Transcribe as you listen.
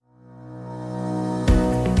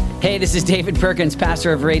Hey, this is David Perkins,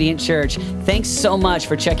 pastor of Radiant Church. Thanks so much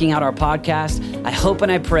for checking out our podcast. I hope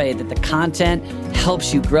and I pray that the content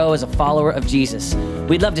helps you grow as a follower of Jesus.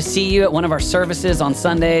 We'd love to see you at one of our services on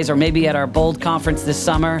Sundays or maybe at our Bold conference this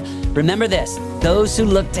summer. Remember this, those who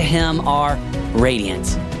look to him are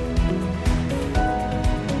radiant.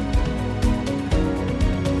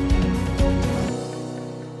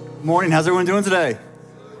 Morning, how's everyone doing today?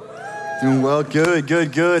 Doing well, good.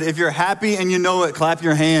 If you're happy and you know it, clap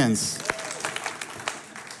your hands.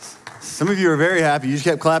 Some of you are very happy. You just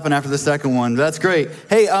kept clapping after the second one. That's great.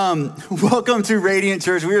 Hey, welcome to Radiant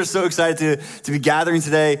Church. We are so excited to be gathering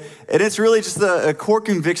today. And it's really just a core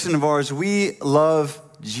conviction of ours. We love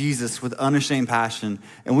Jesus with unashamed passion,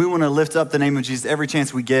 and we want to lift up the name of Jesus every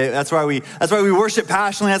chance we get. That's why we worship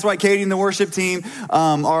passionately. That's why Katie and the worship team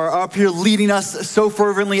are up here leading us so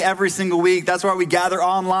fervently every single week. That's why we gather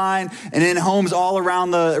online and in homes all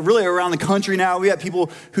around the country now. We have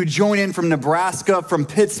people who join in from Nebraska, from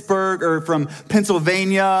Pittsburgh, or from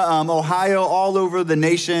Pennsylvania, Ohio, all over the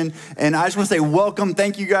nation. And I just want to say welcome.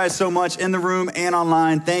 Thank you guys so much in the room and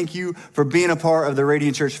online. Thank you for being a part of the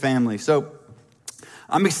Radiant Church family. So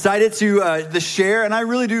I'm excited to share, and I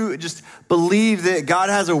really do just believe that God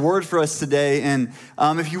has a word for us today. And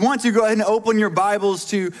if you want to, go ahead and open your Bibles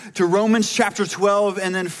to Romans chapter 12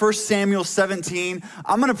 and then 1 Samuel 17.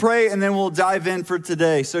 I'm going to pray, and then we'll dive in for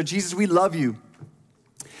today. So Jesus, we love you.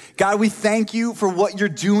 God, we thank you for what you're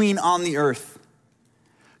doing on the earth.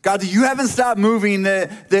 God, that you haven't stopped moving, that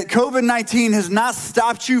COVID-19 has not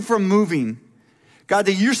stopped you from moving. God,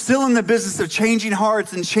 that you're still in the business of changing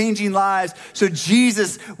hearts and changing lives. So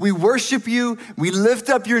Jesus, we worship you. We lift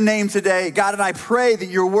up your name today. God, and I pray that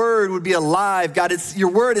your word would be alive. God, it's your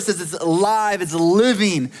word. It says it's alive. It's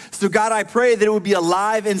living. So God, I pray that it would be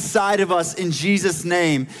alive inside of us in Jesus'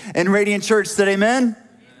 name. And Radiant Church said amen.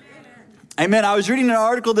 Amen. I was reading an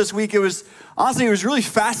article this week. It was really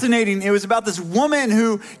fascinating. It was about this woman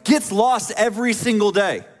who gets lost every single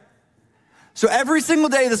day. So every single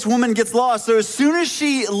day, this woman gets lost. So as soon as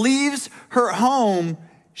she leaves her home,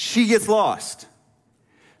 she gets lost.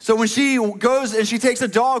 So when she goes and she takes a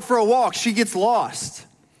dog for a walk, she gets lost.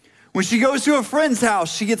 When she goes to a friend's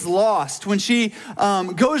house, she gets lost. When she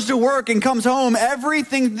goes to work and comes home,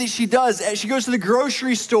 everything that she does, as she goes to the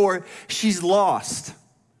grocery store, she's lost.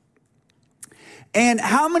 And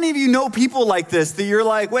how many of you know people like this, that you're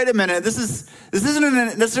like, wait a minute, this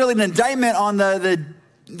isn't necessarily an indictment on the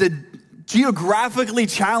geographically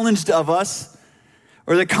challenged of us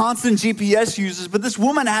or the constant GPS users, but this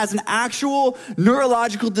woman has an actual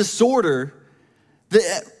neurological disorder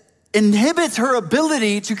that inhibits her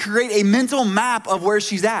ability to create a mental map of where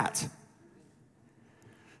she's at.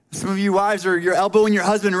 Some of you wives you're elbowing your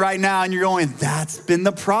husband right now and you're going, that's been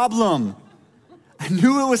the problem. I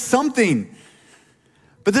knew it was something.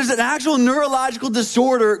 But there's an actual neurological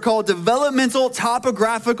disorder called developmental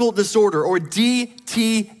topographical disorder, or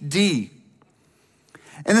DTD.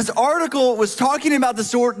 And this article was talking about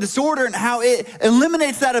the disorder and how it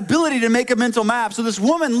eliminates that ability to make a mental map. So this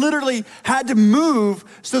woman literally had to move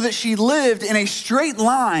so that she lived in a straight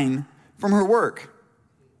line from her work.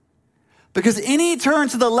 Because any turn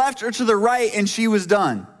to the left or to the right and she was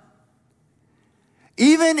done.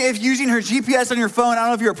 Even if using her GPS on your phone, I don't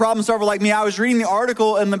know if you're a problem solver like me, I was reading the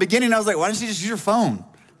article in the beginning, I was like, why don't you just use your phone?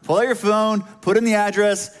 Pull out your phone, put in the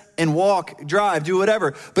address, and walk, drive, do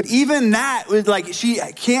whatever. But even that, she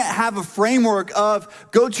can't have a framework of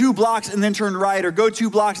go 2 blocks and then turn right, or go 2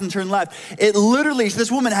 blocks and turn left. It literally,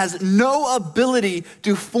 this woman has no ability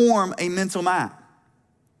to form a mental map.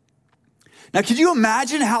 Now, could you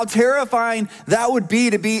imagine how terrifying that would be,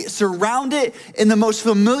 to be surrounded in the most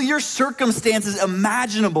familiar circumstances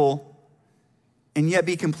imaginable and yet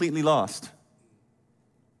be completely lost?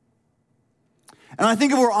 And I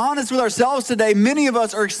think if we're honest with ourselves today, many of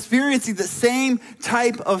us are experiencing the same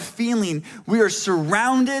type of feeling. We are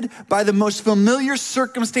surrounded by the most familiar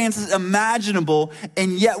circumstances imaginable,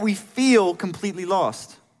 and yet we feel completely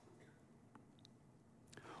lost.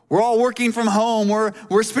 We're all working from home.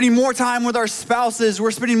 We're spending more time with our spouses.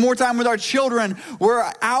 We're spending more time with our children. We're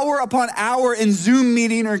hour upon hour in Zoom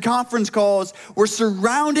meeting or conference calls. We're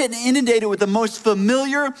surrounded and inundated with the most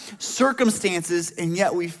familiar circumstances, and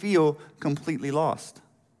yet we feel completely lost.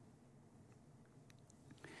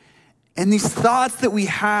 And these thoughts that we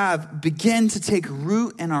have begin to take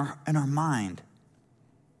root in our mind.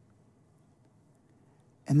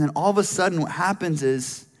 And then all of a sudden what happens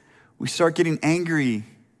is we start getting angry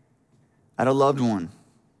at a loved one.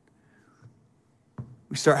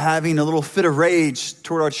 We start having a little fit of rage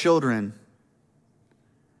toward our children.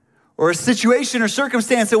 or a situation or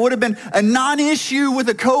circumstance that would have been a non-issue with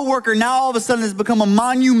a coworker now all of a sudden has become a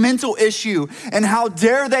monumental issue. And how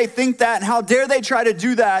dare they think that, and how dare they try to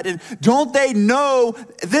do that, and don't they know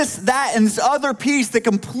this, that, and this other piece that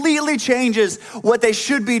completely changes what they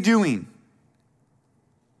should be doing.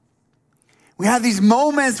 We have these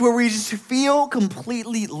moments where we just feel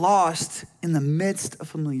completely lost in the midst of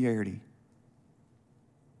familiarity.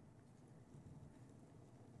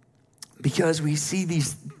 Because we see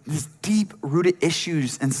these deep-rooted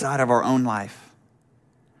issues inside of our own life.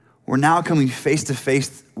 We're now coming face to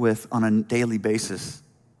face with on a daily basis.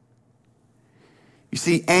 You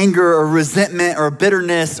see anger or resentment or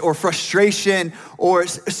bitterness or frustration or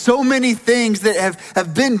so many things that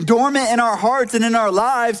have been dormant in our hearts and in our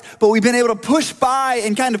lives, but we've been able to push by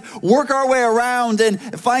and kind of work our way around and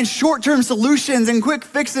find short-term solutions and quick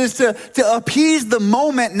fixes to appease the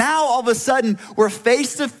moment. Now, all of a sudden, we're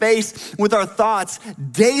face to face with our thoughts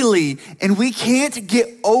daily, and we can't get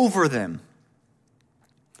over them.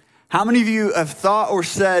 How many of you have thought or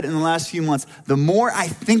said in the last few months, the more I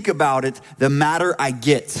think about it, the madder I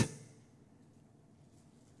get?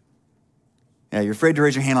 Yeah, you're afraid to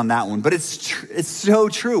raise your hand on that one, but it's so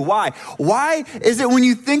true. Why? Why is it when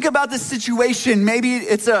you think about this situation, maybe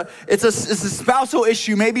it's a spousal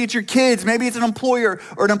issue, maybe it's your kids, maybe it's an employer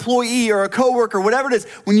or an employee or a coworker, whatever it is,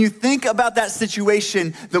 when you think about that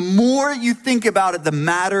situation, the more you think about it, the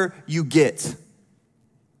madder you get.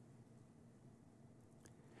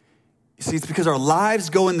 See, it's because our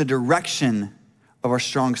lives go in the direction of our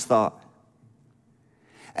strongest thought.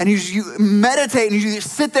 And you meditate and you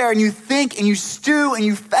sit there and you think and you stew and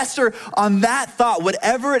you fester on that thought,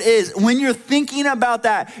 whatever it is. When you're thinking about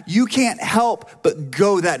that, you can't help but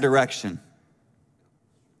go that direction.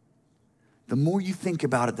 The more you think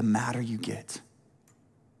about it, the madder you get.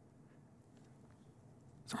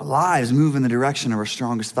 So our lives move in the direction of our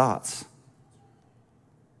strongest thoughts.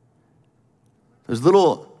 There's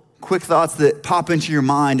little quick thoughts that pop into your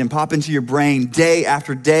mind and pop into your brain day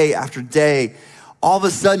after day after day. All of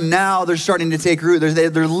a sudden now they're starting to take root.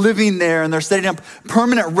 They're living there and they're setting up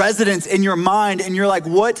permanent residence in your mind. And you're like,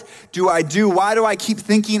 what do I do? Why do I keep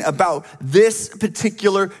thinking about this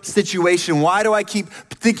particular situation? Why do I keep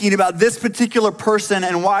thinking about this particular person?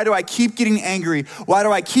 And why do I keep getting angry? Why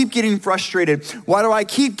do I keep getting frustrated? Why do I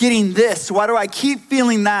keep getting this? Why do I keep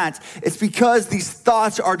feeling that? It's because these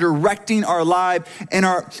thoughts are directing our life and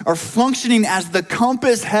are functioning as the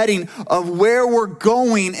compass heading of where we're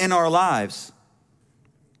going in our lives.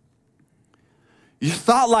 Your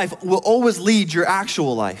thought life will always lead your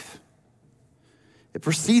actual life. It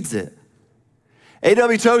precedes it.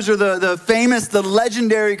 A.W. Tozer, the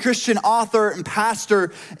legendary Christian author and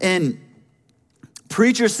pastor and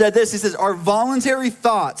preacher said this. He says, our voluntary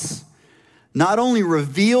thoughts not only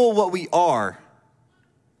reveal what we are,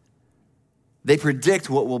 they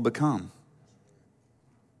predict what we'll become.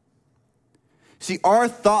 See, our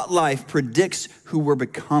thought life predicts who we're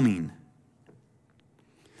becoming.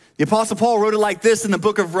 The Apostle Paul wrote it like this in the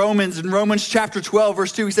book of Romans. In Romans chapter 12,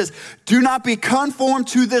 verse 2, he says, do not be conformed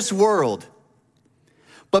to this world,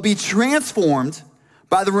 but be transformed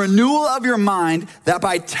by the renewal of your mind, that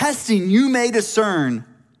by testing you may discern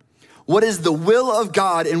what is the will of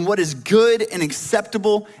God and what is good and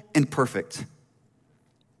acceptable and perfect.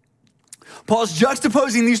 Paul's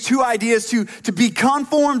juxtaposing these two ideas to be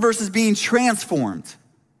conformed versus being transformed.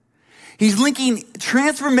 He's linking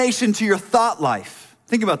transformation to your thought life.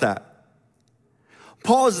 Think about that.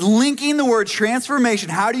 Paul is linking the word transformation.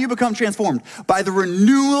 How do you become transformed? By the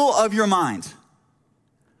renewal of your mind.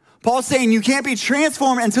 Paul's saying you can't be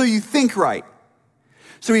transformed until you think right.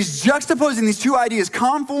 So he's juxtaposing these two ideas,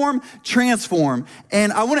 conform, transform.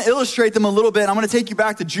 And I want to illustrate them a little bit. I'm going to take you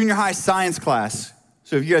back to junior high science class.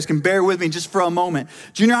 So if you guys can bear with me just for a moment.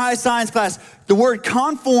 Junior high science class, the word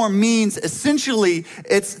conform means essentially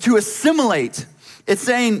it's to assimilate. It's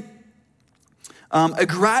saying a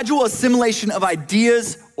gradual assimilation of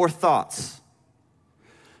ideas or thoughts.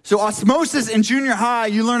 So osmosis in junior high,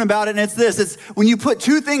 you learn about it, and it's this. It's when you put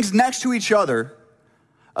two things next to each other,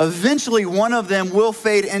 eventually one of them will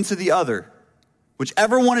fade into the other.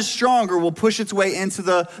 Whichever one is stronger will push its way into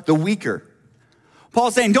the weaker.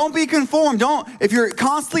 Paul's saying, don't be conformed. If you're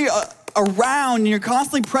constantly around and you're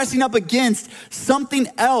constantly pressing up against something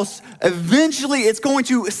else, eventually it's going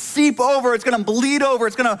to seep over, it's going to bleed over,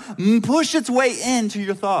 it's going to push its way into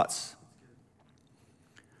your thoughts.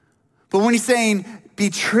 But when he's saying be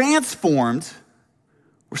transformed,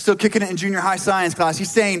 We're still kicking it in junior high science class. He's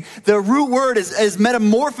saying the root word is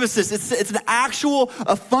metamorphosis. It's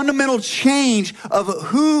a fundamental change of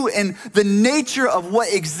who and the nature of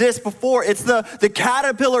what exists before. It's the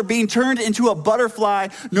caterpillar being turned into a butterfly.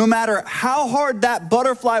 No matter how hard that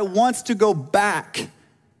butterfly wants to go back,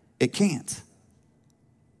 it can't.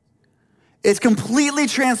 It's completely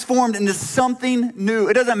transformed into something new.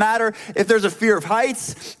 It doesn't matter if there's a fear of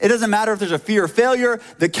heights. It doesn't matter if there's a fear of failure.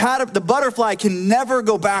 The butterfly can never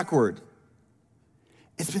go backward.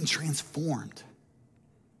 It's been transformed.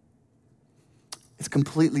 It's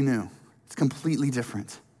completely new. It's completely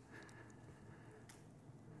different.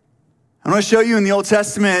 I want to show you in the Old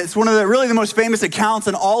Testament, it's one of the most famous accounts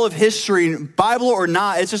in all of history, Bible or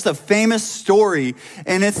not. It's just a famous story.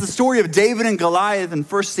 And it's the story of David and Goliath in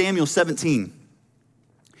 1 Samuel 17.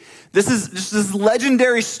 This is just this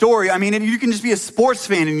legendary story. I mean, you can just be a sports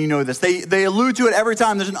fan and you know this. They allude to it every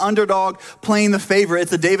time there's an underdog playing the favorite.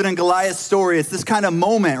 It's a David and Goliath story. It's this kind of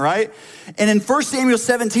moment, right? And in 1 Samuel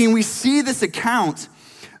 17, we see this account.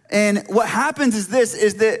 And what happens is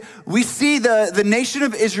that we see the nation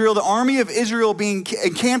of Israel, the army of Israel being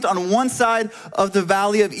encamped on one side of the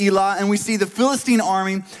valley of Elah, and we see the Philistine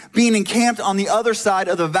army being encamped on the other side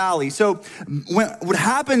of the valley. So what would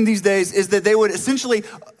happen these days is that they would essentially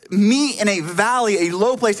meet in a valley, a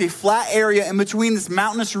low place, a flat area in between this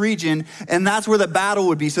mountainous region, and that's where the battle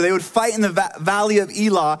would be. So they would fight in the valley of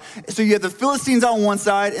Elah. So you have the Philistines on one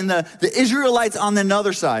side and the Israelites on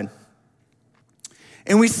another side.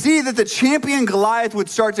 And we see that the champion Goliath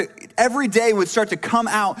every day would start to come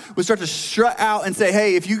out, would start to strut out and say,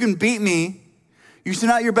 hey, if you can beat me, you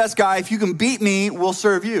send out your best guy. If you can beat me, we'll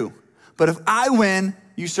serve you. But if I win,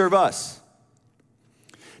 you serve us.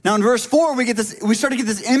 Now in verse 4, we start to get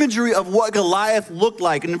this imagery of what Goliath looked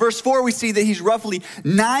like. And in verse 4, we see that he's roughly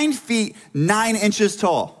 9 feet, 9 inches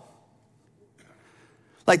tall.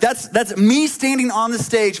 Like that's me standing on the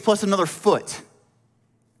stage plus another foot.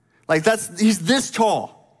 Like he's this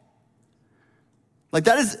tall. Like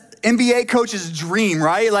that is NBA coach's dream,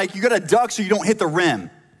 right? Like you got to duck so you don't hit the rim.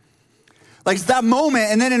 Like it's that moment.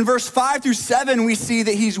 And then in verse 5 through 7, we see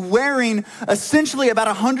that he's wearing essentially about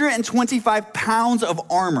 125 pounds of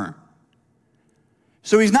armor.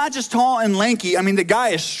 So he's not just tall and lanky. I mean, the guy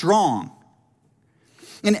is strong.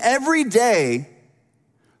 And every day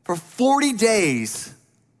for 40 days,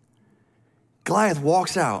 Goliath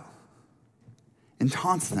walks out and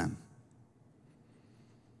taunts them.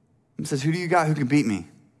 And says, who do you got who can beat me?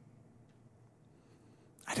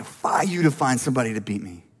 I defy you to find somebody to beat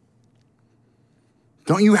me.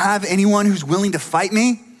 Don't you have anyone who's willing to fight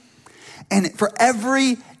me? And for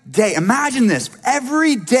every day, imagine this,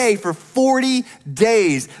 every day for 40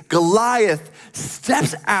 days, Goliath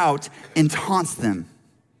steps out and taunts them.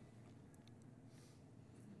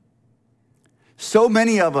 So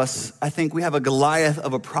many of us, I think we have a Goliath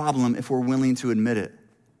of a problem if we're willing to admit it.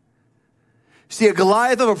 See, a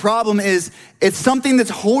Goliath of a problem it's something that's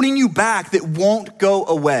holding you back that won't go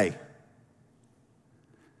away.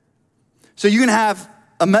 So you can have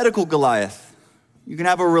a medical Goliath. You can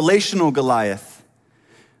have a relational Goliath.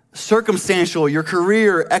 Circumstantial, your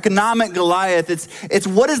career, economic Goliath. It's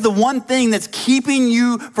what is the one thing that's keeping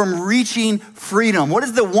you from reaching freedom? What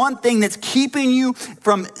is the one thing that's keeping you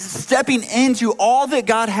from stepping into all that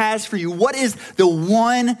God has for you? What is the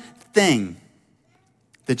one thing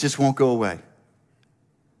that just won't go away?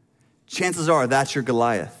 Chances are that's your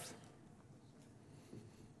Goliath.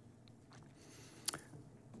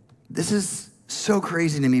 This is so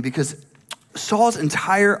crazy to me because Saul's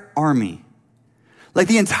entire army, like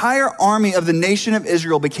the entire army of the nation of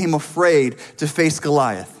Israel, became afraid to face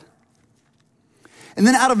Goliath. And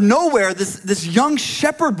then out of nowhere, this young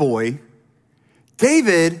shepherd boy,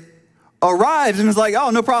 David, arrives and is like, oh,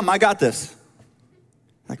 no problem, I got this.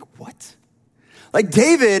 Like, what? Like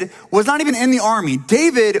David was not even in the army.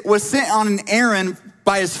 David was sent on an errand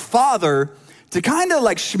by his father to kind of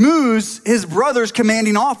like schmooze his brother's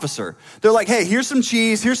commanding officer. They're like, hey, here's some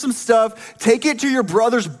cheese, here's some stuff. Take it to your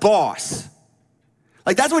brother's boss.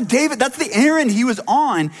 Like that's the errand he was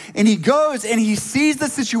on. And he goes and he sees the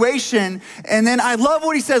situation. And then I love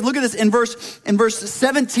what he says. Look at this in verse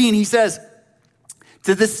 17. He says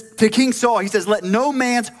to King Saul, he says, let no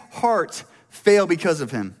man's heart fail because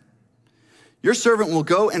of him. Your servant will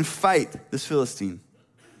go and fight this Philistine.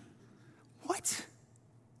 What?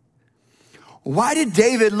 Why did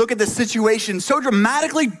David look at the situation so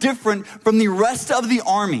dramatically different from the rest of the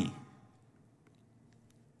army?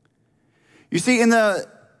 You see, in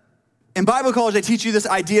Bible college, they teach you this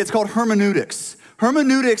idea. It's called hermeneutics.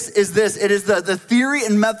 Hermeneutics is this. It is the theory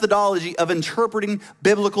and methodology of interpreting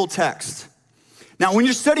biblical text. Now, when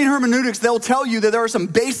you're studying hermeneutics, they'll tell you that there are some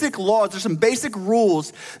basic laws, there's some basic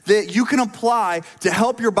rules that you can apply to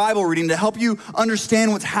help your Bible reading, to help you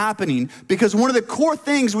understand what's happening. Because one of the core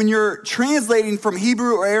things when you're translating from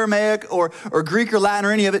Hebrew or Aramaic or Greek or Latin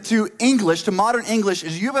or any of it to English, to modern English,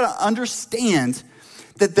 is you have to understand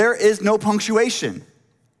that there is no punctuation.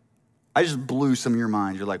 I just blew some of your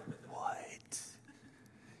minds. You're like, what?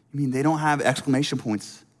 You mean they don't have exclamation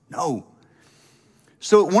points? No.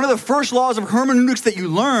 So one of the first laws of hermeneutics that you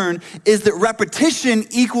learn is that repetition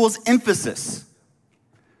equals emphasis.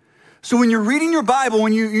 So when you're reading your Bible,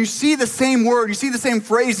 when you see the same word, you see the same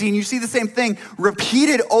phrasing, you see the same thing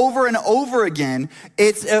repeated over and over again,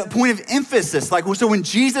 it's a point of emphasis. Like, so when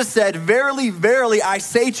Jesus said, verily, verily, I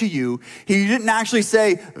say to you, he didn't actually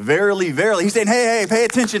say, verily, verily. He's saying, hey, pay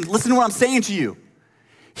attention, listen to what I'm saying to you.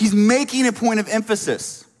 He's making a point of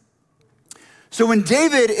emphasis. So when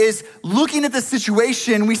David is looking at the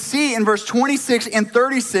situation, we see in verse 26 and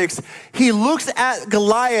 36, he looks at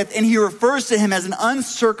Goliath and he refers to him as an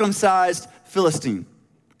uncircumcised Philistine.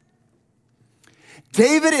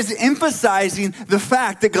 David is emphasizing the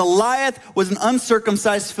fact that Goliath was an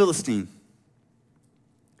uncircumcised Philistine.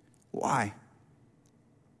 Why?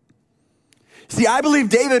 See, I believe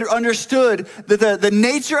David understood that the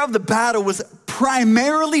nature of the battle was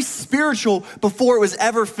primarily spiritual before it was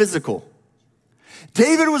ever physical.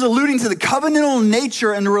 David was alluding to the covenantal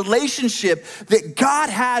nature and the relationship that God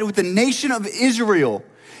had with the nation of Israel.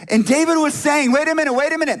 And David was saying, wait a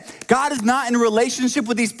minute. God is not in a relationship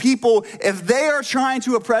with these people if they are trying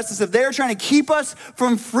to oppress us, if they are trying to keep us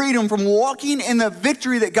from freedom, from walking in the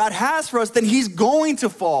victory that God has for us, then he's going to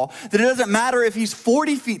fall. That it doesn't matter if he's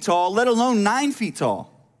 40 feet tall, let alone 9 feet tall.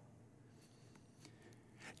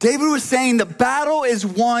 David was saying the battle is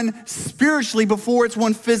won spiritually before it's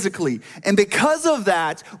won physically. And because of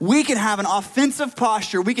that, we can have an offensive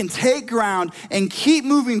posture. We can take ground and keep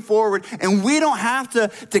moving forward. And we don't have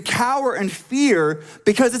to cower and fear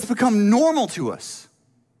because it's become normal to us.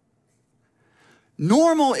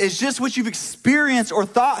 Normal is just what you've experienced or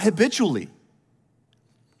thought habitually.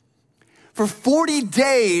 For 40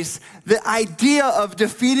 days, the idea of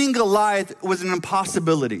defeating Goliath was an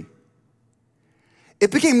impossibility. It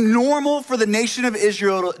became normal for the nation of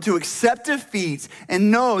Israel to accept defeat and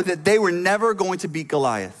know that they were never going to beat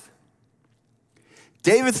Goliath.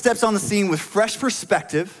 David steps on the scene with fresh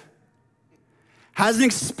perspective, hasn't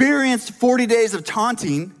experienced 40 days of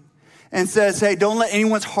taunting, and says, hey, don't let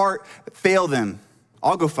anyone's heart fail them.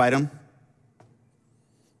 I'll go fight them.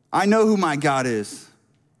 I know who my God is.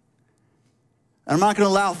 And I'm not going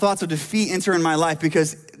to allow thoughts of defeat enter in my life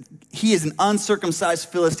because he is an uncircumcised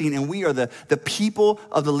Philistine, and we are the people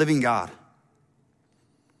of the living God.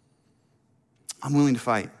 I'm willing to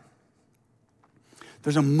fight.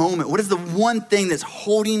 There's a moment. What is the one thing that's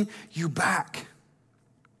holding you back?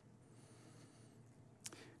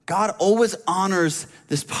 God always honors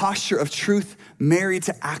this posture of truth married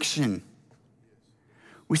to action.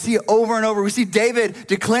 We see it over and over. We see David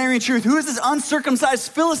declaring truth. Who is this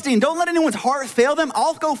uncircumcised Philistine? Don't let anyone's heart fail them.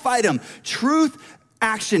 I'll go fight him. Truth,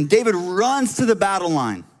 action. David runs to the battle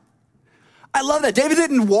line. I love that. David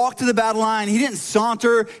didn't walk to the battle line. He didn't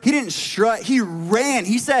saunter. He didn't strut. He ran.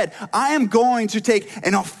 He said, I am going to take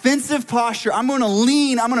an offensive posture. I'm going to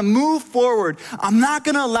lean. I'm going to move forward. I'm not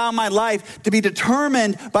going to allow my life to be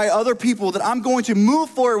determined by other people, that I'm going to move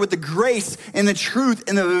forward with the grace and the truth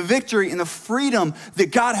and the victory and the freedom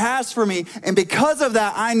that God has for me. And because of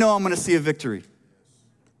that, I know I'm going to see a victory.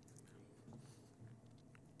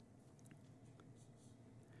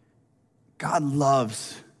 God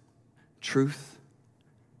loves truth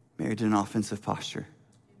married to an offensive posture.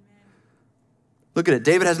 Look at it.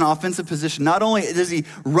 David has an offensive position. Not only does he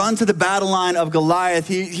run to the battle line of Goliath,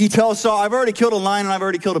 he tells Saul, I've already killed a lion and I've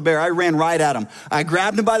already killed a bear. I ran right at him. I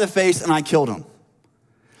grabbed him by the face and I killed him.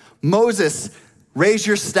 Moses, raise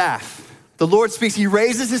your staff. The Lord speaks. He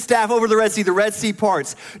raises his staff over the Red Sea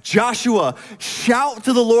parts. Joshua, shout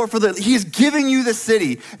to the Lord he is giving you the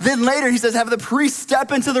city. Then later he says, have the priest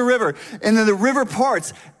step into the river, and then the river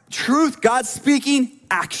parts. Truth, God speaking,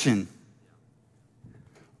 action.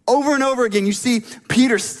 Over and over again, you see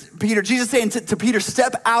Peter, Jesus saying to Peter,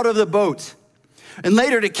 step out of the boat. And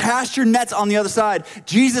later to cast your nets on the other side.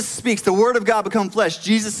 Jesus speaks, the word of God become flesh.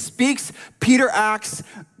 Jesus speaks, Peter acts,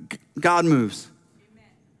 God moves. Amen.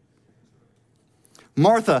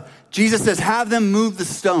 Martha, Jesus says, have them move the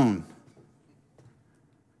stone.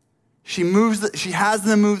 She has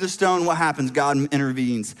them move the stone. What happens? God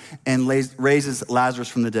intervenes and raises Lazarus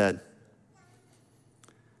from the dead.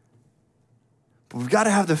 But we've got to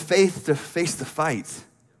have the faith to face the fight.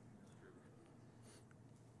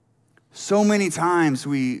 So many times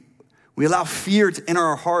we We allow fear to enter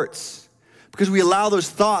our hearts because we allow those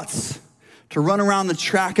thoughts to run around the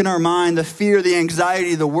track in our mind, the fear, the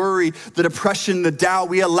anxiety, the worry, the depression, the doubt.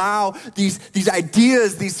 We allow these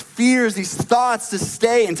ideas, these fears, these thoughts to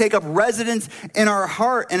stay and take up residence in our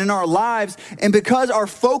heart and in our lives. And because our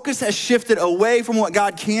focus has shifted away from what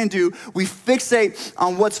God can do, we fixate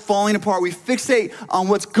on what's falling apart. We fixate on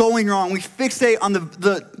what's going wrong. We fixate on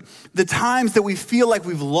the times that we feel like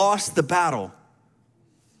we've lost the battle.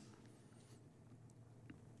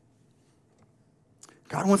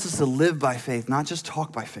 God wants us to live by faith, not just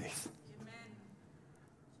talk by faith. Amen.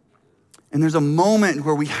 And there's a moment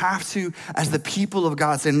where we have to, as the people of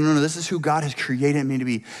God, say, no, this is who God has created me to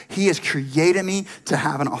be. He has created me to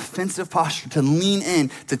have an offensive posture, to lean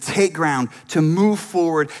in, to take ground, to move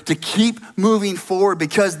forward, to keep moving forward,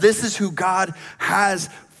 because this is who God has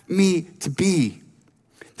me to be.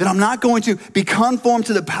 That I'm not going to be conformed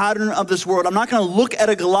to the pattern of this world. I'm not going to look at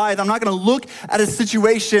a Goliath. I'm not going to look at a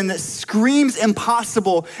situation that screams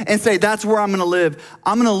impossible and say, that's where I'm going to live.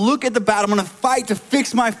 I'm going to look at the battle. I'm going to fight to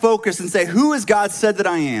fix my focus and say, who has God said that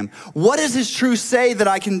I am? What does his truth say that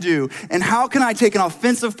I can do? And how can I take an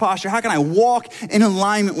offensive posture? How can I walk in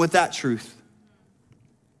alignment with that truth?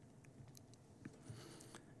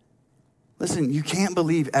 Listen, you can't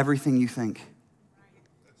believe everything you think.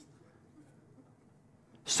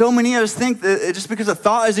 So many of us think that just because a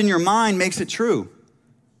thought is in your mind makes it true.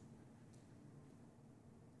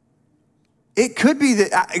 It could be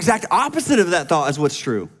the exact opposite of that thought is what's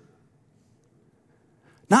true.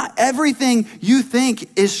 Not everything you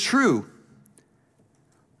think is true.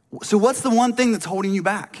 So what's the one thing that's holding you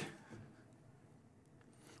back?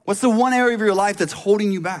 What's the one area of your life that's holding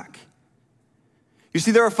you back? You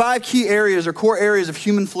see, there are 5 key areas or core areas of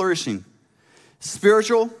human flourishing: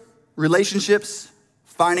 spiritual, relationships,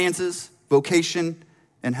 finances, vocation,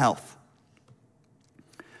 and health.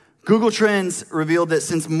 Google Trends revealed that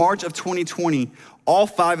since March of 2020, all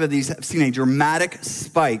 5 of these have seen a dramatic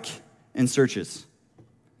spike in searches.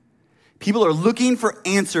 People are looking for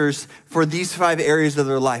answers for these 5 areas of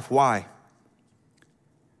their life. Why?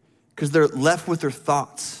 Because they're left with their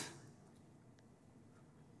thoughts.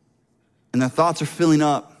 And their thoughts are filling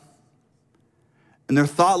up. And their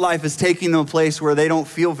thought life is taking them a place where they don't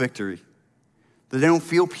feel victory. That they don't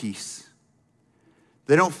feel peace.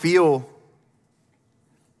 They don't feel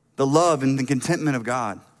the love and the contentment of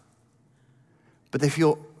God. But they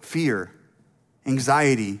feel fear,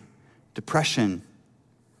 anxiety, depression,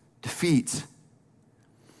 defeat.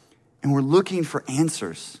 And we're looking for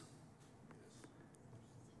answers.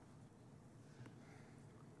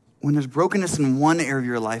 When there's brokenness in one area of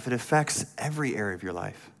your life, it affects every area of your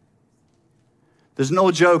life. There's an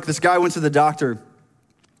old joke. This guy went to the doctor.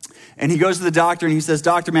 And he goes to the doctor and he says,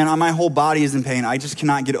 "Doctor, man, my whole body is in pain. I just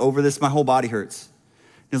cannot get over this. My whole body hurts."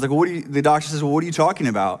 He's like, "Well, the doctor says, "Well, what are you talking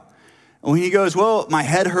about?" And he goes, "Well, my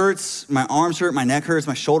head hurts, my arms hurt, my neck hurts,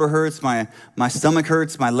 my shoulder hurts, my stomach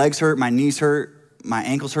hurts, my legs hurt, my knees hurt, my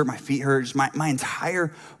ankles hurt, my feet hurt. Just my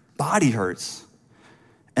entire body hurts."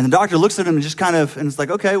 And the doctor looks at him and just kind of, and it's like,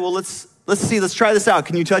 "Okay, well, let's let's try this out.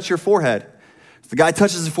 Can you touch your forehead?" So the guy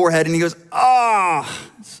touches his forehead and he goes,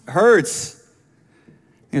 it hurts."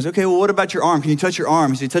 He goes, "Okay, well, what about your arm? Can you touch your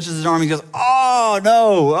arm?" So he touches his arm and he goes, "Oh,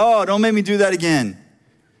 no. Oh, don't make me do that again."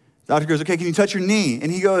 The doctor goes, "Okay, can you touch your knee?" And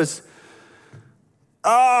he goes,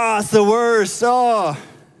 "It's the worst. Oh."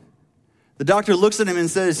 The doctor looks at him and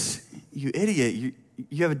says, "You idiot,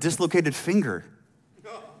 you have a dislocated finger."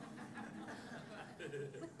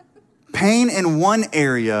 Pain in one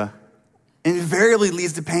area invariably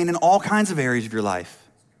leads to pain in all kinds of areas of your life.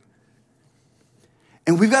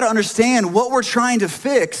 And we've got to understand what we're trying to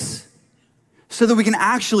fix so that we can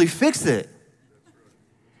actually fix it.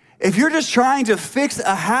 If you're just trying to fix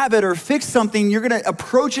a habit or fix something, you're going to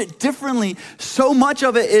approach it differently. So much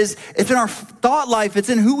of it's in our thought life, it's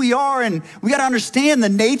in who we are, and we got to understand the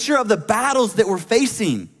nature of the battles that we're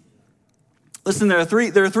facing. Listen, there are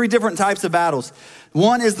three different types of battles.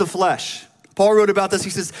 One is the flesh. Paul wrote about this. He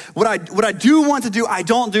says, what I do want to do, I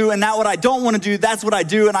don't do. And that what I don't want to do, that's what I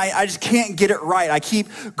do. And I just can't get it right. I keep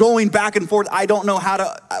going back and forth. I don't know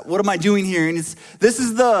what am I doing here? And this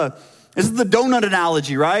is the donut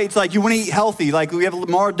analogy, right? It's like you want to eat healthy. Like we have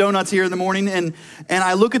Lamar donuts here in the morning. And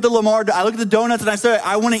I look at the donuts and I say,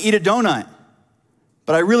 I want to eat a donut.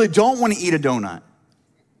 But I really don't want to eat a donut.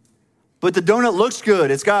 But the donut looks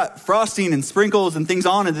good. It's got frosting and sprinkles and things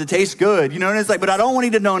on it that taste good. You know, and it's like, but I don't want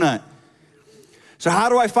to eat a donut. So how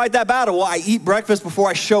do I fight that battle? Well, I eat breakfast before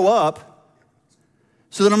I show up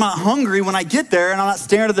so that I'm not hungry when I get there and I'm not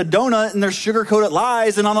staring at the donut and there's sugar-coated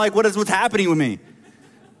lies and I'm like, what's happening with me?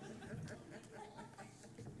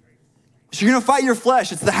 So you're gonna fight your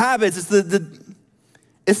flesh. It's the habits,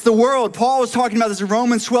 it's the world. Paul was talking about this in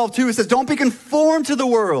Romans 12:2. It says, don't be conformed to the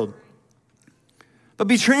world, but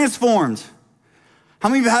be transformed. How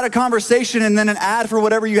many of you had a conversation and then an ad for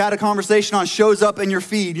whatever you had a conversation on shows up in your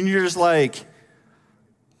feed and you're just like,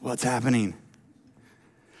 what's happening?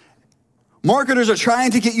 Marketers are trying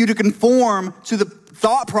to get you to conform to the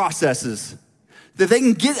thought processes. That they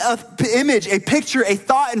can get an image, a picture, a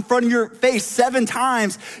thought in front of your face 7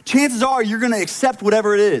 times, chances are you're gonna accept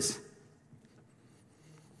whatever it is.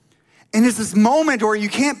 And it's this moment where you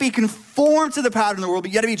can't be conformed to the pattern of the world, but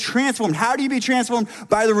you gotta be transformed. How do you be transformed?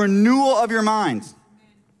 By the renewal of your mind.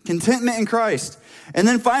 Contentment in Christ. And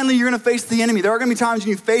then finally, you're gonna face the enemy. There are gonna be times when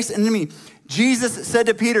you face an enemy. Jesus said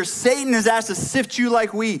to Peter, Satan has asked to sift you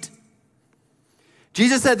like wheat.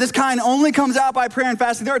 Jesus said this kind only comes out by prayer and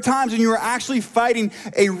fasting. There are times when you are actually fighting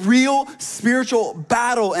a real spiritual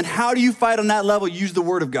battle. And how do you fight on that level? Use the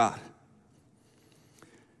word of God.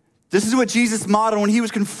 This is what Jesus modeled when he was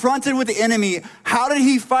confronted with the enemy. How did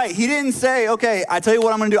he fight? He didn't say, okay, I tell you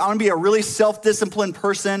what I'm gonna do. I'm gonna be a really self-disciplined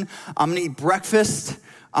person. I'm gonna eat breakfast.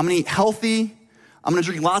 I'm gonna eat healthy. I'm gonna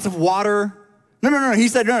drink lots of water. No. He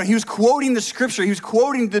said, no. He was quoting the scripture. He was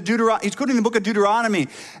quoting he's quoting the book of Deuteronomy.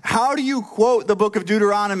 How do you quote the book of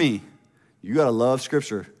Deuteronomy? You gotta love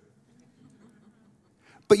scripture.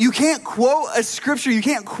 But you can't quote a scripture, you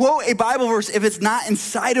can't quote a Bible verse if it's not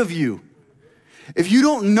inside of you. If you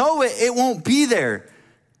don't know it, it won't be there.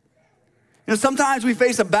 You know, sometimes we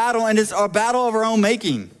face a battle and it's a battle of our own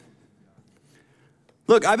making.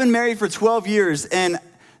 Look, I've been married for 12 years and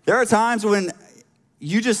there are times when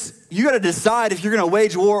you got to decide if you're going to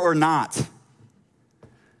wage war or not.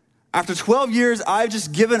 After 12 years, I've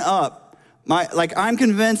just given up. I'm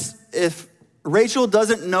convinced if Rachel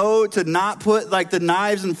doesn't know to not put the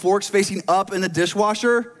knives and forks facing up in the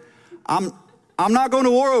dishwasher, I'm not going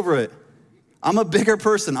to war over it. I'm a bigger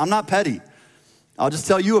person. I'm not petty. I'll just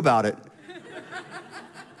tell you about it.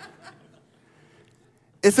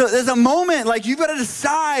 There's a moment, you've got to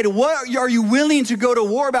decide what are you willing to go to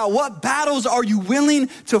war about? What battles are you willing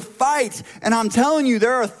to fight? And I'm telling you,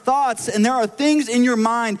 there are thoughts and there are things in your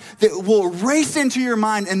mind that will race into your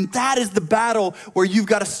mind, and that is the battle where you've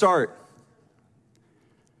got to start.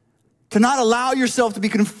 To not allow yourself to be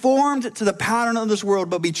conformed to the pattern of this world,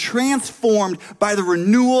 but be transformed by the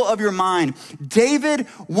renewal of your mind. David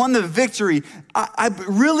won the victory. I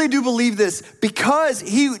really do believe this because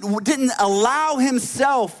he didn't allow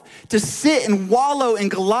himself to sit and wallow in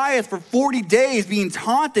Goliath for 40 days being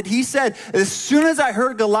taunted. He said, as soon as I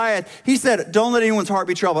heard Goliath, he said, don't let anyone's heart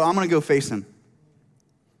be troubled. I'm gonna go face him.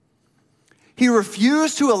 He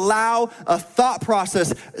refused to allow a thought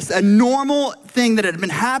process, a normal thing that had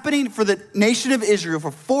been happening for the nation of Israel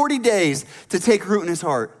for 40 days, to take root in his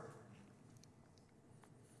heart.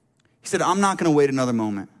 He said, I'm not gonna wait another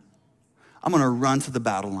moment. I'm gonna run to the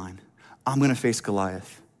battle line. I'm gonna face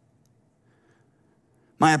Goliath.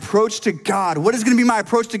 My approach to God, what is gonna be my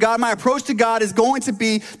approach to God? My approach to God is going to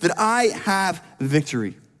be that I have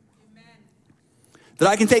victory. That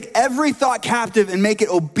I can take every thought captive and make it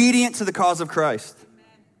obedient to the cause of Christ.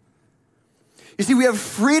 You see, we have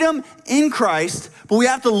freedom in Christ, but we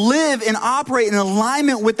have to live and operate in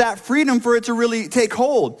alignment with that freedom for it to really take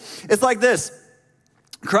hold. It's like this.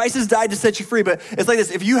 Christ has died to set you free, but it's like this.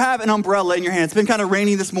 If you have an umbrella in your hand, it's been kind of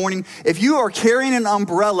raining this morning. If you are carrying an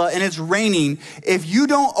umbrella and it's raining, if you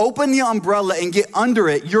don't open the umbrella and get under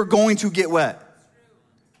it, you're going to get wet.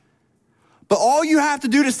 But all you have to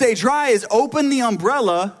do to stay dry is open the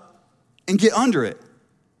umbrella and get under it.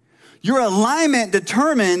 Your alignment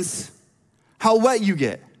determines how wet you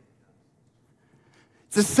get.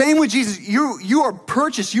 It's the same with Jesus. You are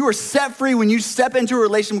purchased. You are set free when you step into a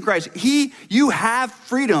relationship with Christ. You have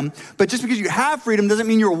freedom, but just because you have freedom doesn't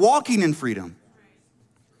mean you're walking in freedom.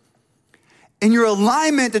 And your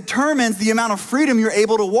alignment determines the amount of freedom you're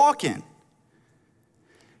able to walk in.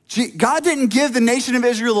 God didn't give the nation of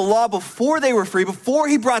Israel the law before they were free, before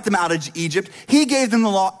he brought them out of Egypt. He gave them the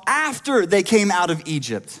law after they came out of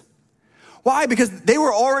Egypt. Why? Because they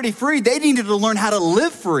were already free. They needed to learn how to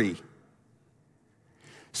live free.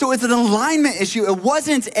 So it's an alignment issue. It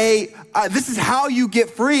wasn't this is how you get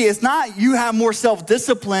free. It's not you have more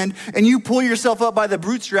self-discipline and you pull yourself up by the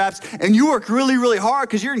bootstraps and you work really, really hard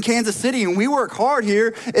because you're in Kansas City and we work hard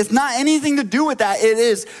here. It's not anything to do with that. It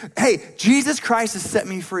is, hey, Jesus Christ has set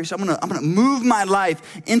me free. So I'm gonna move my life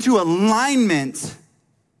into alignment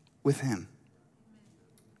with him.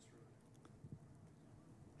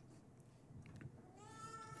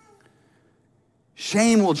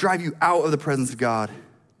 Shame will drive you out of the presence of God.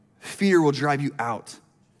 Fear will drive you out.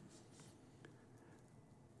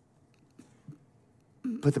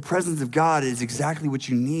 But the presence of God is exactly what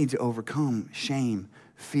you need to overcome shame,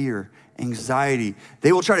 fear, anxiety.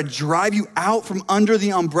 They will try to drive you out from under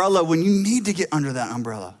the umbrella when you need to get under that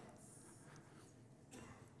umbrella.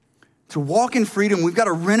 To walk in freedom, we've got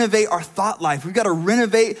to renovate our thought life. We've got to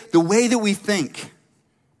renovate the way that we think.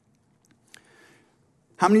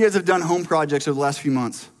 How many of you guys have done home projects over the last few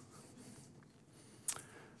months?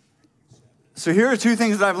 So here are two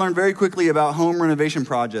things that I've learned very quickly about home renovation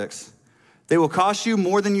projects. They will cost you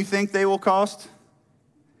more than you think they will cost,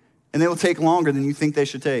 and they will take longer than you think they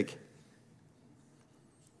should take.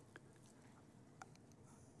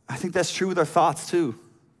 I think that's true with our thoughts too.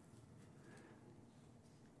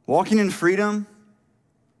 Walking in freedom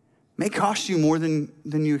may cost you more than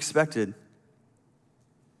you expected.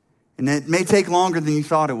 And it may take longer than you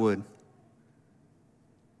thought it would.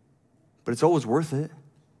 But it's always worth it.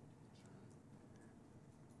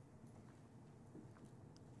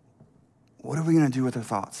 What are we going to do with our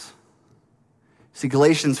thoughts? See,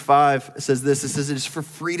 Galatians 5 says this. It says, it is for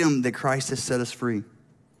freedom that Christ has set us free.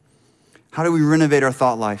 How do we renovate our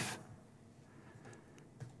thought life?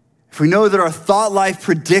 If we know that our thought life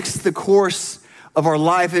predicts the course of our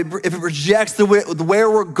life, if it projects where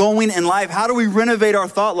we're going in life, how do we renovate our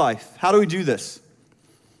thought life? How do we do this?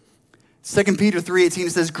 2 Peter 3:18,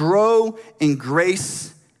 it says, grow in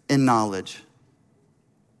grace and knowledge.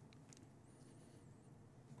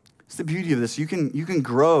 It's the beauty of this. You can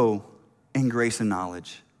grow in grace and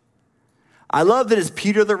knowledge. I love that it's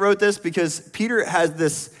Peter that wrote this because Peter has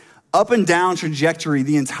this up and down trajectory,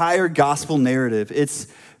 the entire gospel narrative. It's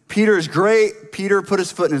Peter is great. Peter put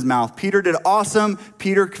his foot in his mouth. Peter did awesome.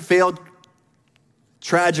 Peter failed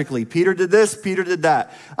tragically. Peter did this. Peter did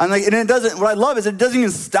that. And it doesn't. What I love is it doesn't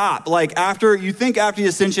even stop. Like after the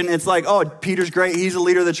ascension, it's like, oh, Peter's great. He's the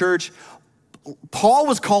leader of the church. Paul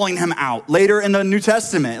was calling him out later in the New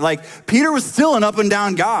Testament. Like Peter was still an up and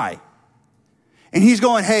down guy, and he's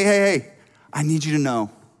going, hey, I need you to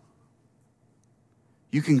know.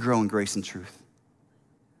 You can grow in grace and truth.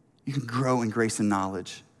 You can grow in grace and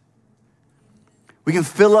knowledge. We can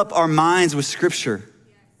fill up our minds with scripture.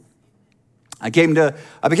 I became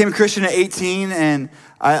a Christian at 18, and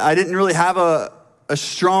I didn't really have a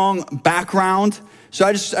strong background. So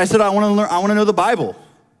I said, I want to learn. I want to know the Bible.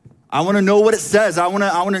 I want to know what it says. I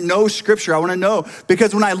want to know scripture. I want to know,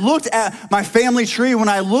 because when I looked at my family tree, when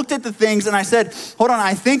I looked at the things and I said, hold on,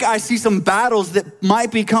 I think I see some battles that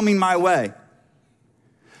might be coming my way.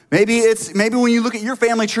 Maybe when you look at your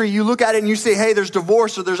family tree, you look at it and you say, hey, there's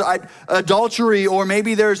divorce, or there's adultery, or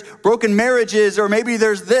maybe there's broken marriages, or maybe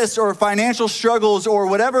there's this, or financial struggles, or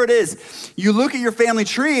whatever it is. You look at your family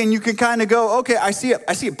tree and you can kind of go, okay, I see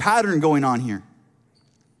a pattern going on here.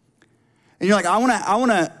 And you're like, I'm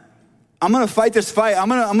gonna fight this fight. I'm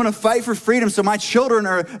gonna fight for freedom so my children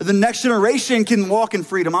or the next generation can walk in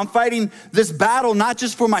freedom. I'm fighting this battle not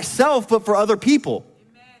just for myself, but for other people.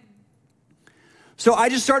 So I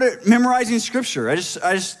just started memorizing scripture. I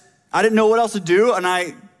didn't know what else to do, and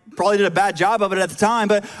I probably did a bad job of it at the time,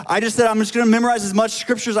 but I just said, I'm just gonna memorize as much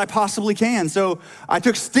scripture as I possibly can. So I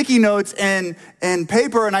took sticky notes and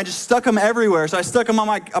paper, and I just stuck them everywhere. So I stuck them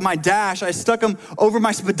on my dash. I stuck them over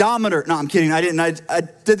my speedometer. No, I'm kidding, I didn't. I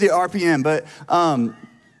did the RPM, but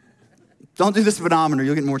don't do the speedometer.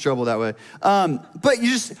 You'll get in more trouble that way. But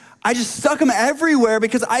I just stuck them everywhere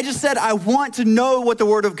because I just said, I want to know what the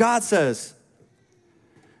Word of God says.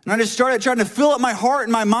 And I just started trying to fill up my heart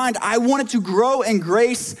and my mind. I wanted to grow in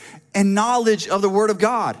grace and knowledge of the Word of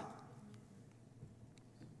God.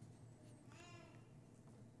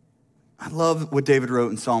 I love what David wrote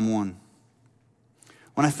in Psalm 1.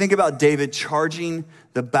 When I think about David charging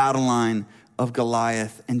the battle line of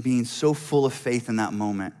Goliath and being so full of faith in that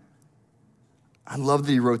moment, I love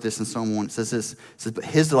that he wrote this in Psalm 1. It says this, but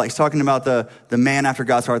his delight, he's talking about the man after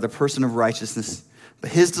God's heart, the person of righteousness, but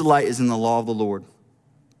his delight is in the law of the Lord.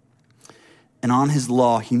 And on his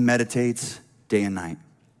law, he meditates day and night.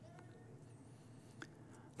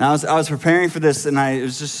 Now, I was preparing for this, and I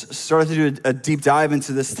was just started to do a deep dive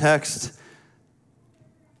into this text.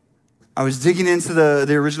 I was digging into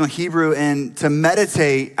the original Hebrew, and to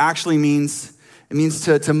meditate actually means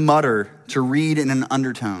to mutter, to read in an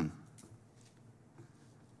undertone.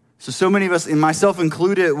 So many of us, and myself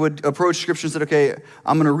included, would approach scripture and said, okay,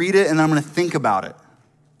 I'm going to read it, and then I'm going to think about it,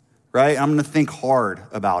 right? I'm going to think hard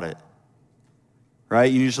about it. Right?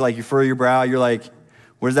 You just you furrow your brow. You're like,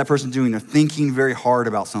 what is that person doing? They're thinking very hard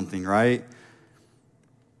about something, right?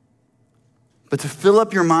 But to fill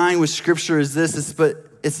up your mind with scripture is this. It's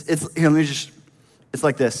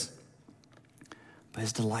like this. But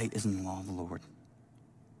his delight is in the law of the Lord.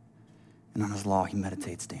 And on his law, he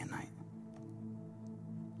meditates day and night.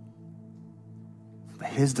 But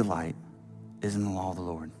his delight is in the law of the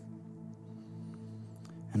Lord.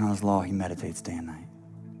 And on his law he meditates day and night.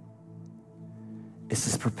 It's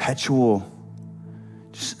this perpetual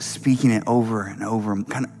just speaking it over and over,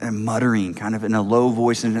 kind of muttering, kind of in a low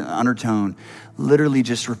voice and an undertone, literally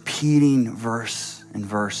just repeating verse and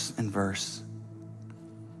verse and verse.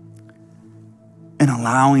 And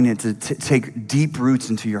allowing it to take deep roots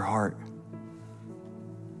into your heart.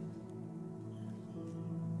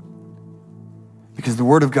 Because the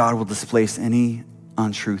word of God will displace any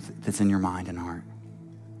untruth that's in your mind and heart.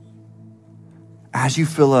 As you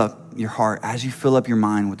fill up your heart, as you fill up your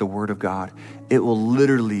mind with the word of God, it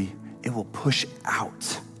will push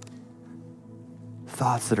out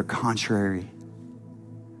thoughts that are contrary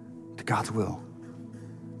to God's will.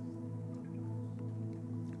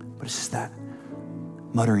 But it's just that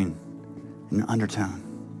muttering in an undertone.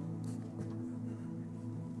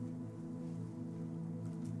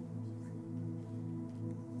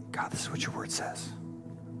 God, this is what your word says.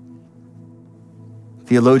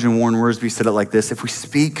 Theologian Warren Wiersbe said it like this: if we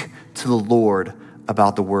speak to the Lord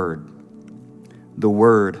about the word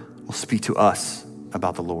will speak to us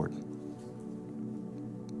about the Lord.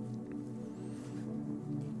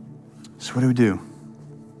 So what do?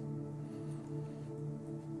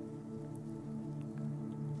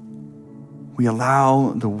 We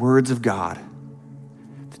allow the words of God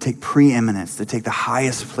to take preeminence, to take the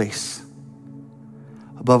highest place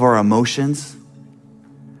above our emotions,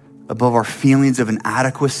 above our feelings of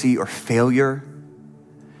inadequacy or failure,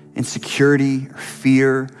 insecurity or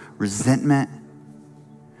fear, resentment.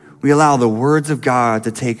 We allow the words of God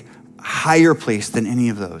to take a higher place than any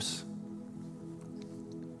of those.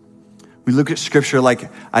 We look at scripture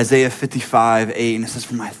like Isaiah 55:8, and it says,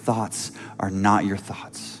 "For my thoughts are not your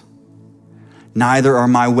thoughts. Neither are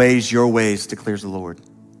my ways your ways, declares the Lord.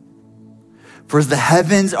 For as the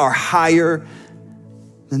heavens are higher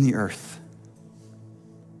than the earth,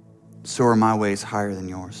 so are my ways higher than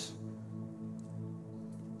yours,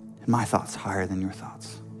 and my thoughts higher than your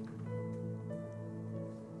thoughts."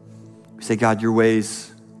 We say, God, your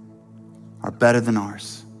ways are better than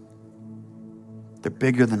ours. They're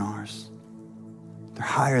bigger than ours. They're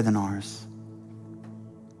higher than ours.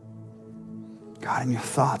 God, in your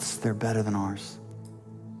thoughts, they're better than ours.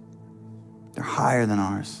 They're higher than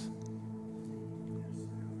ours.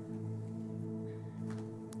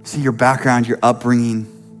 See, your background, your upbringing,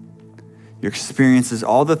 your experiences,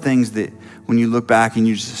 all the things that when you look back and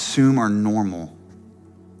you just assume are normal,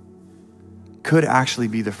 could actually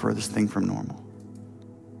be the furthest thing from normal.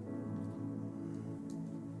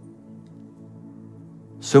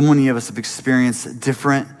 So many of us have experienced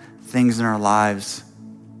different things in our lives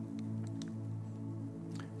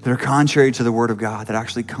that are contrary to the word of God, that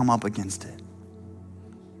actually come up against it.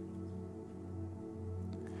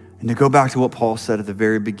 And to go back to what Paul said at the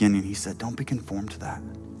very beginning, he said, don't be conformed to that.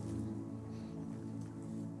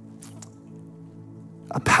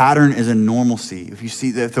 A pattern is a normalcy. If you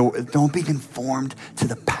see that, don't be conformed to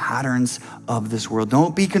the patterns of this world.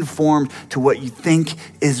 Don't be conformed to what you think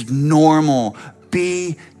is normal.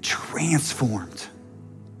 Be transformed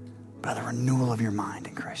by the renewal of your mind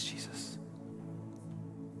in Christ Jesus.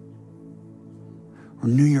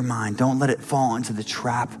 Renew your mind. Don't let it fall into the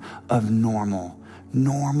trap of normal.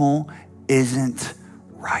 Normal isn't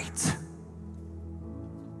right.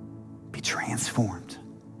 Be transformed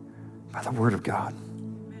by the word of God.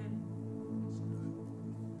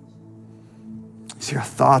 See, our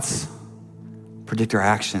thoughts predict our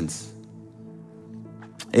actions.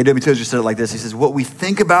 A.W. Tozer said it like this. He says, what we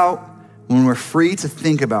think about when we're free to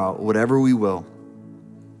think about whatever we will,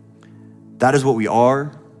 that is what we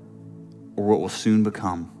are or what will soon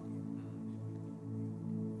become.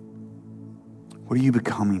 What are you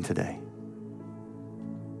becoming today?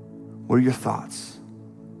 What are your thoughts?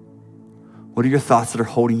 What are your thoughts that are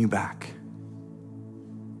holding you back?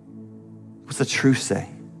 What's the truth say?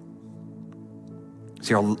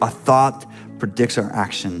 See, our thought predicts our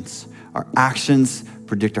actions. Our actions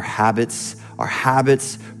predict our habits. Our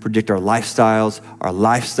habits predict our lifestyles. Our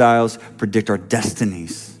lifestyles predict our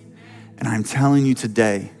destinies. And I'm telling you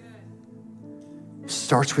today, it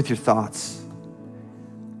starts with your thoughts.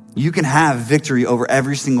 You can have victory over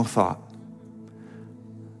every single thought.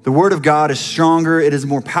 The word of God is stronger. It is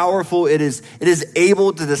more powerful. It is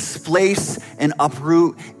able to displace and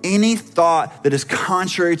uproot any thought that is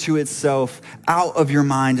contrary to itself out of your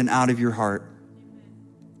mind and out of your heart.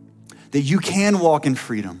 That you can walk in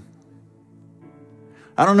freedom.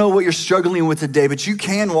 I don't know what you're struggling with today, but you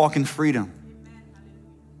can walk in freedom.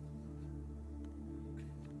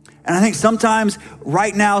 And And I think sometimes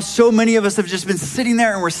right now, so many of us have just been sitting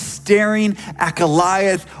there and we're staring at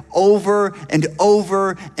Goliath over and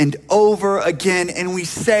over and over again. And we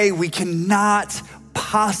say we cannot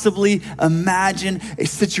possibly imagine a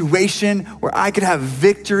situation where I could have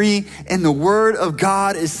victory. And the word of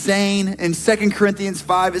God is saying in 2 Corinthians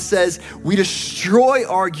 5, it says, we destroy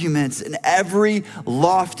arguments and every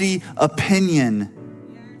lofty opinion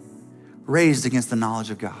raised against the knowledge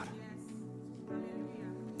of God.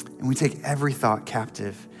 And we take every thought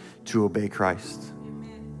captive to obey Christ.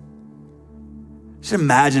 Just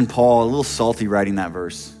imagine Paul, a little salty, writing that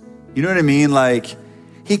verse. You know what I mean? Like,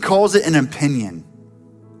 he calls it an opinion.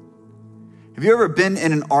 Have you ever been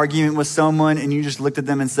in an argument with someone and you just looked at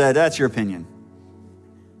them and said, that's your opinion?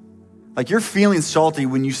 Like, you're feeling salty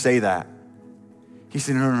when you say that. He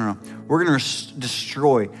said, no. We're going to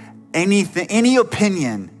destroy anything, any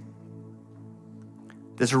opinion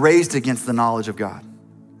that's raised against the knowledge of God.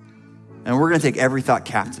 And we're going to take every thought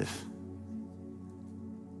captive.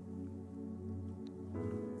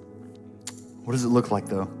 What does it look like,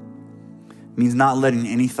 though? It means not letting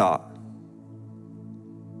any thought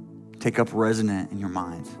take up resident in your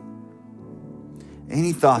mind.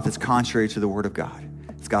 Any thought that's contrary to the word of God,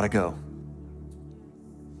 it's got to go.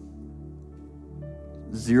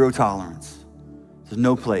 Zero tolerance. There's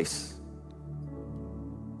no place.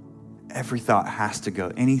 Every thought has to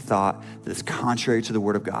go. Any thought that is contrary to the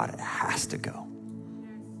word of God, it has to go.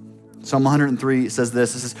 Psalm 103 says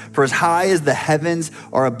this. It says, for as high as the heavens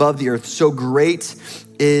are above the earth, so great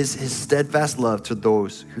is his steadfast love to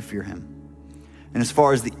those who fear him. And as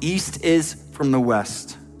far as the east is from the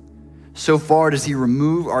west, so far does he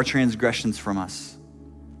remove our transgressions from us.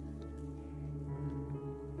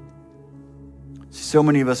 So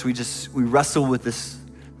many of us, we wrestle with this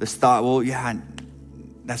thought, well, yeah,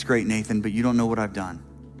 that's great, Nathan, but you don't know what I've done.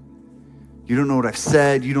 You don't know what I've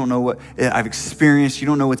said. You don't know what I've experienced. You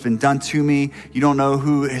don't know what's been done to me. You don't know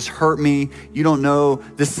who has hurt me. You don't know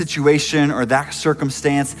this situation or that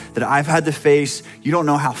circumstance that I've had to face. You don't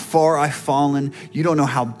know how far I've fallen. You don't know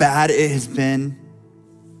how bad it has been.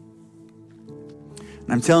 And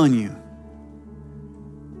I'm telling you,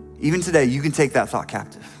 even today, you can take that thought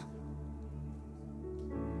captive.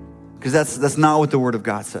 Because that's not what the word of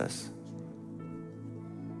God says.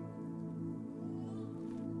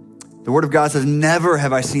 The word of God says, never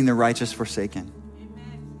have I seen the righteous forsaken.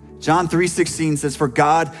 Amen. John 3:16 says, for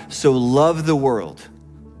God so loved the world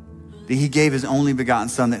that he gave his only begotten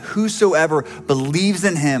son, that whosoever believes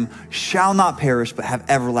in him shall not perish, but have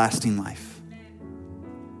everlasting life.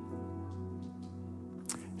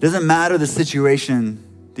 It doesn't matter the situation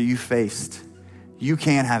that you faced. You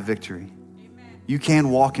can have victory. You can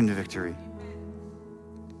walk into victory.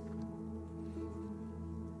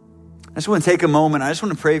 I just want to take a moment. I just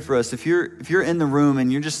want to pray for us. If you're in the room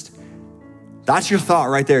and you're just, that's your thought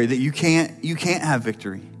right there, that you can't have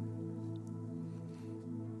victory.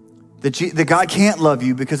 That God can't love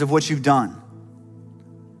you because of what you've done.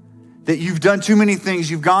 That you've done too many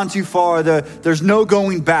things. You've gone too far. There's no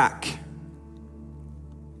going back. I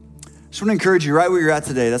just want to encourage you right where you're at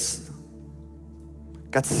today.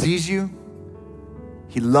 God sees you.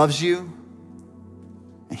 He loves you.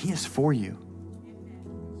 And he is for you.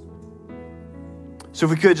 So if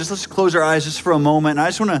we could, let's close our eyes just for a moment. And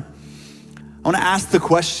I want to ask the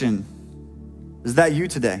question, is that you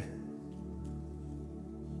today?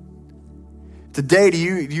 Today, do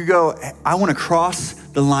you go, I want to cross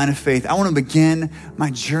the line of faith. I want to begin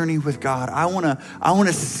my journey with God. I want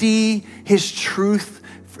to see his truth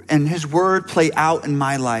and his word play out in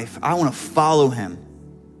my life. I want to follow him.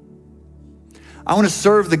 I want to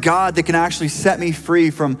serve the God that can actually set me free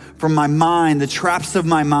from my mind, the traps of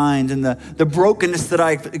my mind, and the brokenness that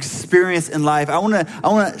I experience in life. I want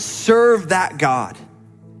to serve that God.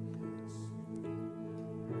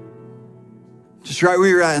 Just right where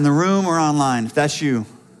you're at, in the room or online, if that's you.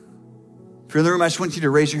 If you're in the room, I just want you to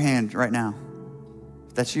raise your hand right now.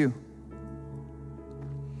 If that's you.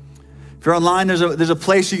 If you're online, there's a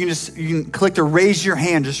place you can click to raise your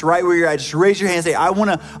hand just right where you're at. Just raise your hand and say, I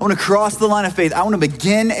want to cross the line of faith. I want to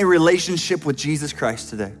begin a relationship with Jesus Christ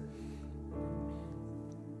today.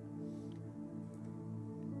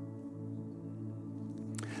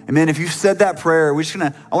 And man, if you said that prayer, I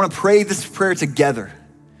want to pray this prayer together.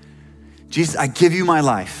 Jesus, I give you my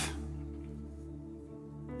life.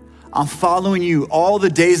 I'm following you all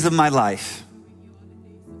the days of my life.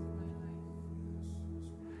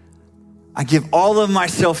 I give all of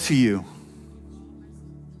myself to you.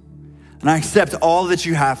 And I accept all that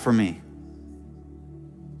you have for me.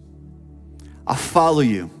 I'll follow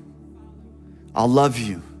you. I'll love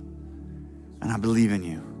you. And I believe in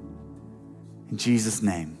you. In Jesus'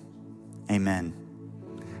 name, Amen.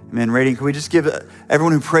 Amen. Radiant, can we just give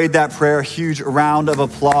everyone who prayed that prayer a huge round of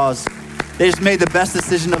applause? They just made the best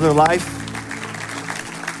decision of their life.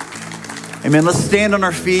 Amen. Let's stand on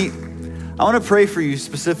our feet. I want to pray for you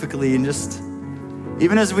specifically, and just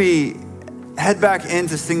even as we head back in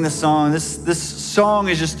to sing this song, this song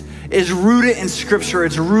is rooted in Scripture.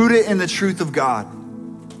 It's rooted in the truth of God.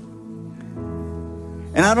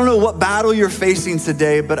 And I don't know what battle you're facing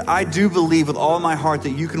today, but I do believe with all my heart that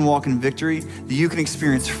you can walk in victory, that you can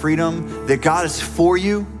experience freedom, that God is for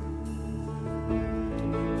you,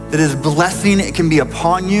 that His blessing, it can be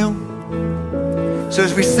upon you. So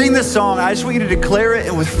as we sing this song, I just want you to declare it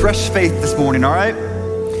and with fresh faith this morning, all right?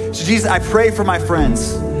 So Jesus, I pray for my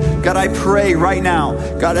friends. God, I pray right now,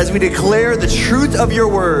 God, as we declare the truth of your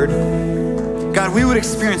word, God, we would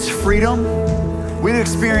experience freedom. We would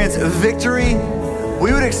experience victory.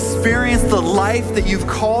 We would experience the life that you've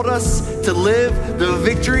called us to live, the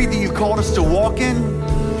victory that you've called us to walk in.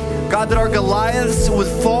 God, that our Goliaths would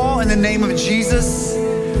fall in the name of Jesus.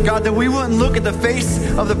 God, that we wouldn't look at the face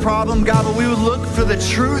of the problem, God, but we would look for the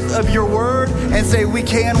truth of your word and say we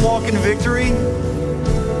can walk in victory.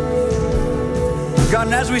 God,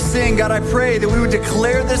 and as we sing, God, I pray that we would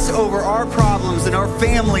declare this over our problems and our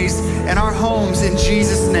families and our homes in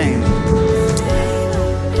Jesus' name.